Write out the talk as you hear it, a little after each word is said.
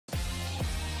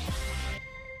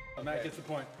Matt gets the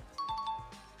point.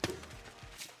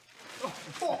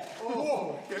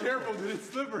 Oh, careful, dude, it's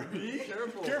slippery.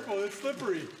 Careful. Careful, it's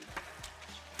slippery.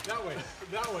 That way,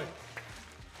 that way.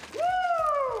 Woo!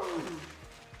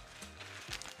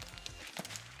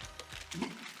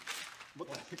 What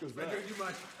the heck was that? Too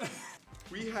much.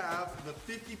 We have the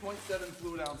 50.7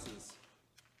 fluid ounces.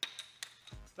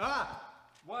 Ah!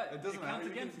 What? It doesn't counts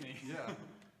matter. against me. Yeah.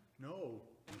 No.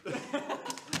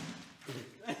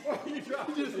 Oh, you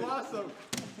just lost some.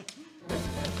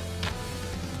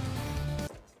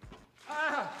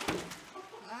 Ah!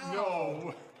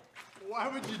 No. Why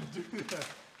would you do that?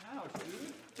 Ouch,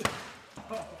 dude.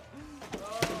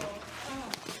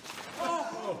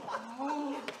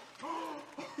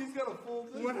 He's got a full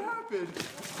thing. What happened?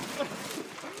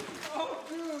 Oh,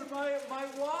 dude, my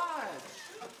watch.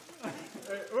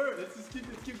 Hey, wait, let's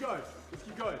keep going. Let's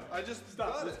keep going. I just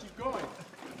Stop. got Let's it. keep going.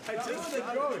 I just got keep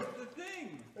going. The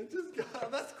thing. I just got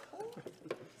it. That's cold.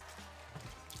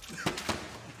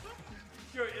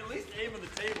 Dude, at least aim on the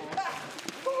table.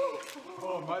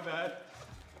 Oh, my bad.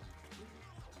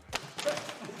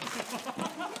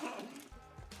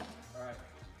 All right.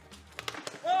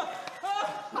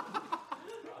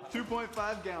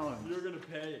 2.5 gallons. You're gonna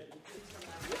pay.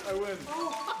 I win.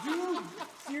 Dude,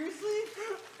 seriously?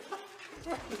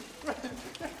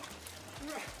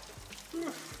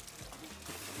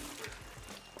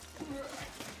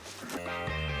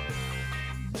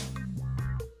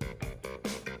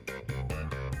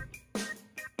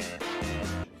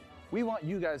 We want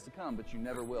you guys to come, but you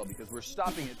never will because we're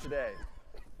stopping it today.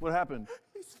 What happened?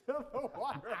 He spilled the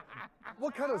water.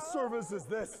 What kind of service is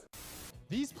this?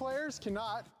 These players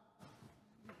cannot.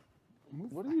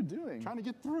 What are you doing? Trying to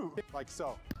get through. Like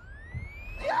so.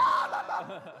 Ew,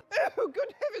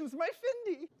 good heavens, my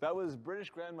Fendi! That was British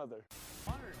grandmother.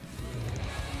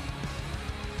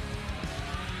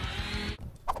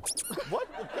 What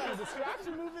kind of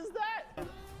distraction move is that?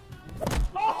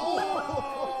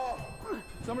 Oh!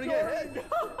 Somebody get hit.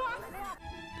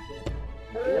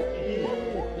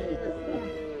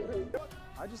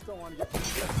 I just don't want to get.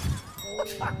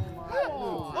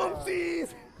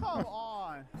 Oopsies! Come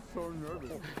on. So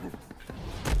nervous.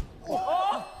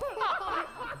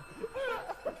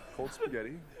 Cold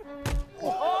spaghetti. Woo!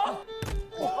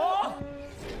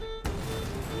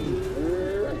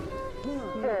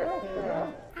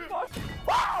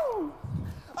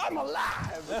 I'm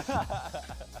alive!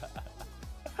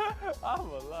 I'm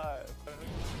alive.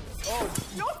 Oh,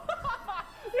 no!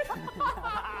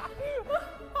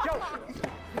 Yo!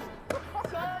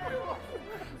 Sorry!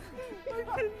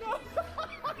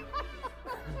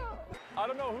 I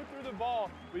don't know who threw the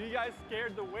ball, but you guys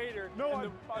scared the waiter.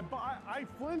 No, I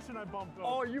flinched and I bumped up.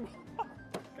 Oh, you...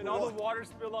 And all the water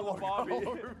spilled on the Bobby.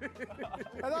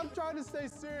 And I'm trying to stay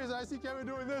serious and I see Kevin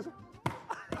doing this.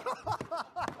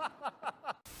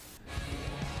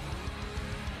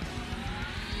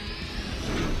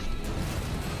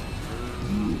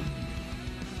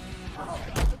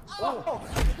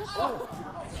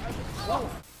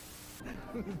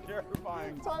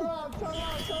 Terrifying. Time out.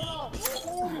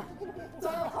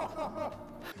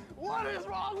 What is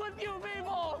wrong with you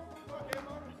people?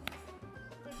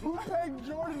 Who pegged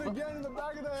Jordan again in the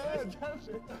back of the head?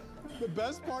 The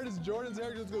best part is Jordan's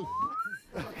hair just goes.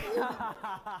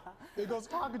 It goes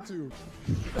cockatoo.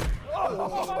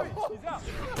 Oh, he's out.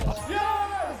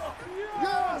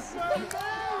 Yes!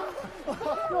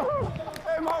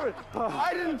 Hey, Marvin,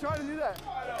 I didn't try to do that.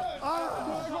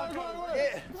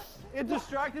 It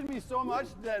distracted me so much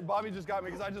that Bobby just got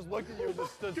me because I just looked at you and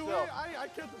just stood still. I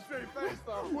kept a straight face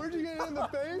though. Where'd you get it in the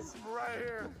face? Right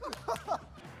here.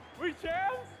 We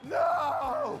champs?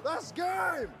 No! That's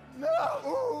game! No!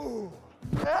 Ooh!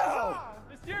 No!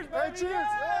 It's cheers, Hey, baby! cheers!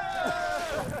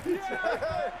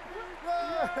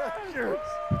 Cheers!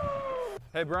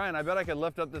 Hey, Brian, I bet I could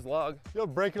lift up this log. You'll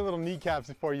break your little kneecaps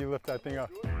before you lift that thing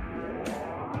up.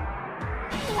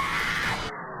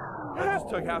 That just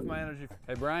took half my energy.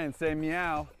 Hey, Brian, say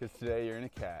meow, because today you're in a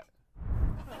cat.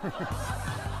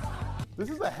 This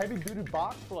is a heavy-duty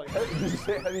box for like... Did you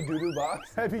say heavy-duty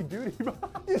box? Heavy-duty box?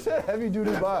 You said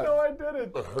heavy-duty box. No, I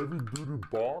didn't. A heavy-duty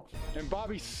box? And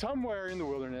Bobby's somewhere in the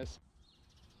wilderness.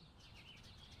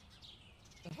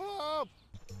 Oh.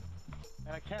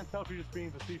 And I can't tell if you're just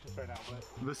being facetious right now, but...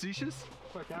 Facetious?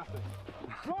 Quick after.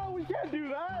 Bro, we can't do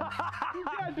that! You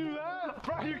can't do that!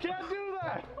 Bro, you can't do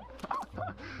that!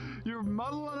 You're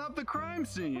muddling up the crime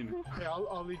scene. Hey,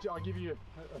 I'll lead you, I'll give you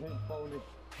a hint, follow me.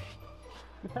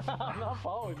 I'm not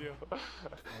following you.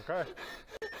 Okay.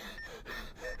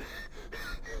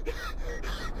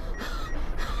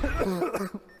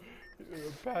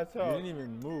 Pass out. You didn't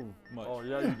even move much. Oh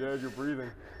yeah, you did. You're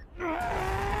breathing.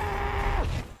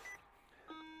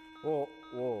 Whoa,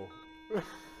 whoa.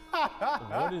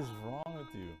 What is wrong with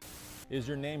you? Is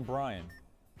your name Brian?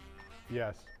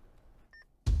 Yes.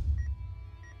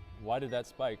 Why did that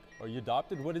spike? Are you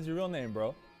adopted? What is your real name,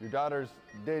 bro? Your daughter's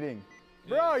dating.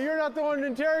 Bro, you're not the one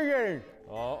interrogating.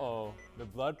 Uh-oh. The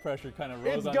blood pressure kind of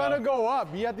rose It's on gonna up. go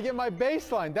up. You have to get my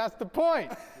baseline. That's the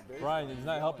point. Brian, it's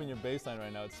not helping your baseline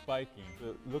right now. It's spiking.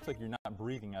 It looks like you're not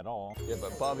breathing at all. Yeah,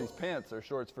 but Bobby's pants are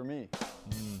shorts for me.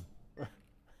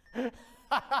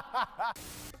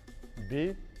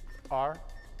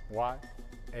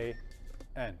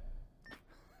 B-R-Y-A-N.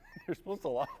 You're supposed to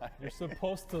lie. You're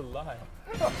supposed to lie.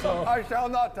 I shall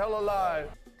not tell a lie.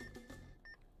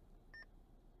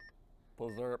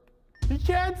 Berserp. He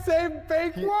can't say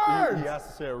fake words. He has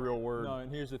to say a real word. No,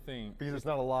 and here's the thing. Because it's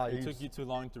not a lie. It took you too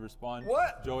long to respond.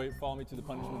 What? Joey, follow me to the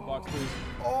punishment box, please.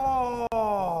 Oh!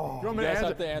 You want me You to guys answer?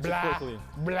 have to answer Blah, quickly.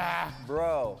 Blah,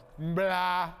 Bro.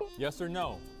 blah. Yes or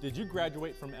no? Did you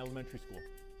graduate from elementary school?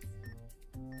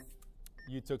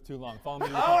 You took too long. Follow me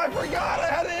to the Oh, I forgot I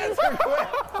had to answer quick.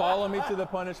 Follow me to the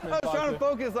punishment I was box. trying to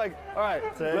focus like, all right,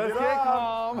 let's it get up.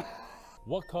 calm.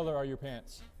 What color are your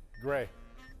pants? Gray.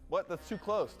 What? That's too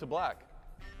close to black.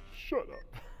 Shut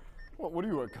up. What are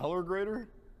you, a color grader?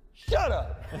 Shut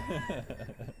up.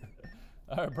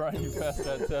 All right, Brian, you passed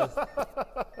that test.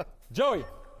 Joey,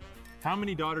 how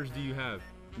many daughters do you have?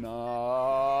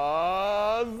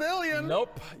 Zillion.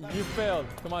 Nope, you failed.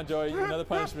 Come on, Joey, another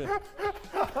punishment.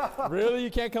 Really?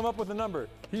 You can't come up with a number?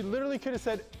 He literally could have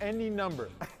said any number.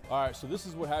 All right, so this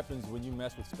is what happens when you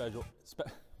mess with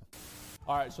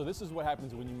All right, so this is what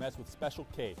happens when you mess with Special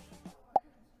K.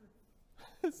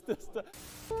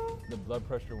 The blood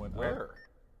pressure went Where? up.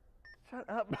 Shut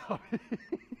up, Bobby.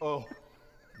 Oh.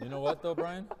 You know what though,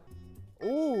 Brian?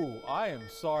 Ooh, I am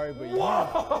sorry, but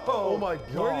Oh my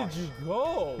god. where did you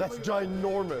go? That's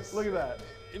ginormous. Look at that.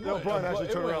 No, Brian, actually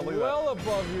turn around. Look at that. well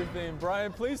above your thing,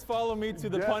 Brian. Please follow me to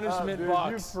the Get up, punishment dude.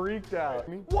 box. You freaked out.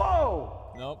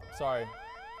 Whoa! Nope, sorry.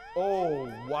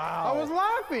 Oh, wow. I was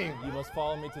laughing. You must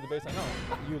follow me to the baseline. No,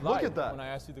 you lied at that. when I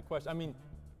asked you the question. I mean,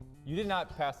 you did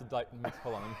not pass the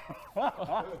hold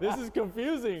on. This is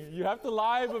confusing. You have to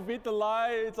lie, but beat the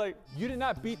lie. It's like, you did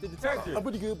not beat the detector.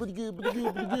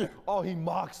 Oh, he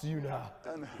mocks you now.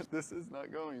 And this is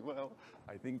not going well.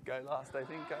 I think I lost. I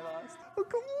think I lost. Oh,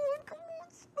 come on, come on.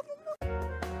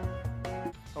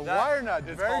 A wire nut.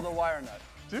 It's very, called a wire nut.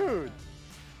 Dude,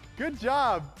 good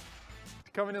job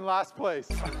coming in last place.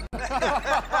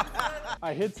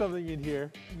 I hid something in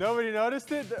here. Nobody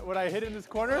noticed it when I hid in this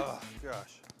corner? Oh,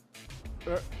 gosh.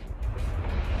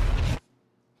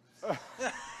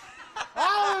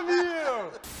 All of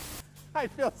you! I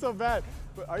feel so bad.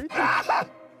 But are you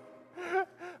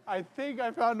I think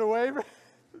I found a way.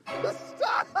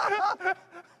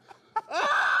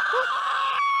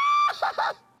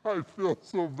 I feel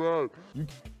so bad.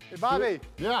 Hey, Bobby,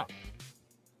 Yeah.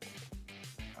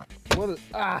 What is,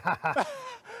 I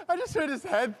just heard his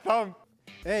head thump.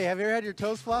 Hey, have you ever had your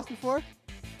toes flossed before?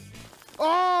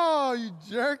 Oh, you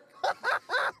jerk.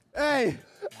 Hey,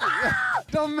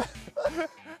 dumb.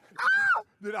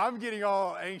 Dude, I'm getting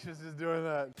all anxious just doing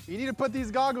that. You need to put these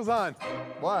goggles on.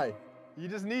 why? You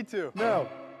just need to. No.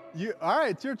 All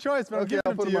right, it's your choice, but I'm Okay, giving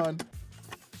I'll them put to them you. on.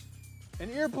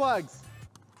 And earplugs.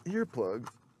 Earplugs?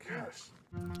 Gosh.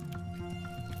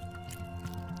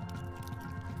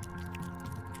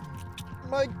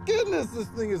 My goodness, this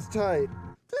thing is tight.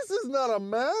 This is not a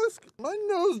mask. My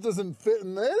nose doesn't fit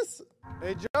in this.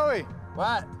 Hey, Joey,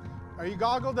 What? are you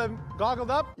goggled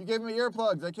up? You gave me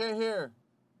earplugs. I can't hear.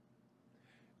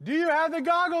 Do you have the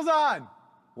goggles on?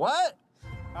 What?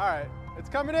 All right, it's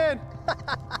coming in.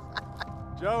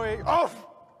 Joey, oh!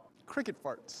 Cricket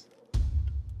farts.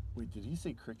 Wait, did he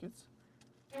say crickets?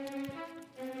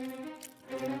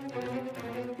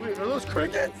 Wait, are those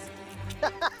crickets?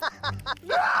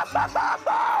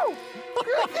 No!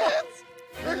 Crickets!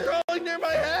 They're crawling near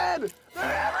my head! This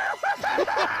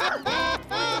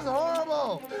is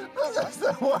horrible! This is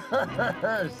the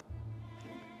worst!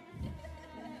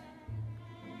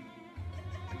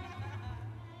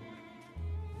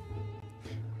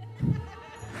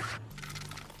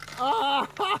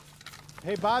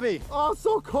 Hey, Bobby. Oh,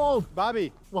 so cold!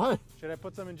 Bobby, What? should I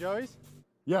put some in Joey's?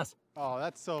 Yes. Oh,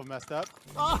 that's so messed up.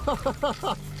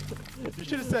 You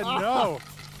should have said no.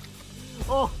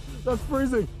 Oh, that's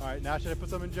freezing. All right, now should I put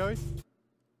some in Joey's?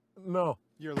 No.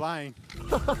 You're lying.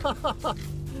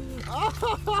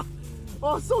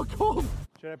 Oh, it's so cold.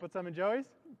 Should I put some in Joey's?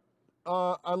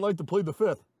 I'd like to plead the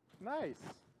fifth. Nice.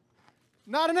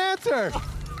 Not an answer.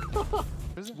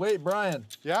 Wait, Brian.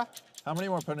 Yeah? How many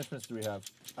more punishments do we have?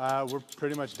 We're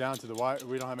pretty much down to the wire.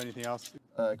 We don't have anything else.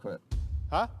 I quit.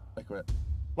 Huh? I quit.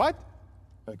 What?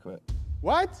 I quit.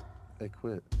 What? I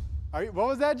quit. What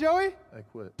was that, Joey? I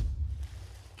quit.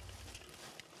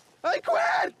 I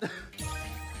quit!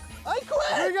 I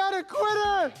quit! We got a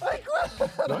quitter! I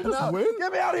quit! Did I just win?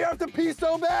 Get me out of here! I have to pee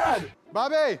so bad!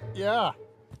 Bobby, Yeah,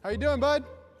 how you doing, bud?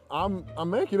 I'm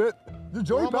making it. Did We're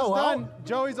Joey almost bow done. out?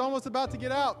 Joey's almost about to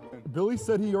get out. Billy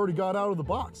said he already got out of the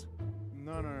box.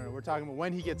 No. We're talking about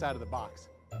when he gets out of the box.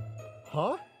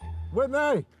 Huh?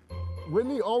 Whitney!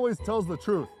 Whitney always tells the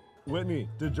truth. Whitney,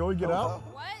 did Joey get out?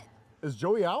 What? Is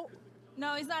Joey out?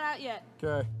 No, he's not out yet.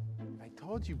 Okay. I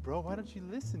told you, bro. Why don't you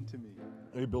listen to me?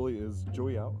 Hey, Billy, is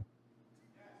Joey out?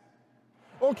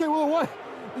 Okay, well, what?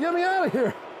 Get me out of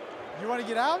here! You want to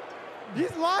get out?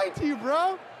 He's lying to you,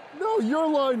 bro. No, you're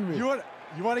lying to me.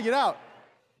 You want to get out?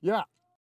 Yeah.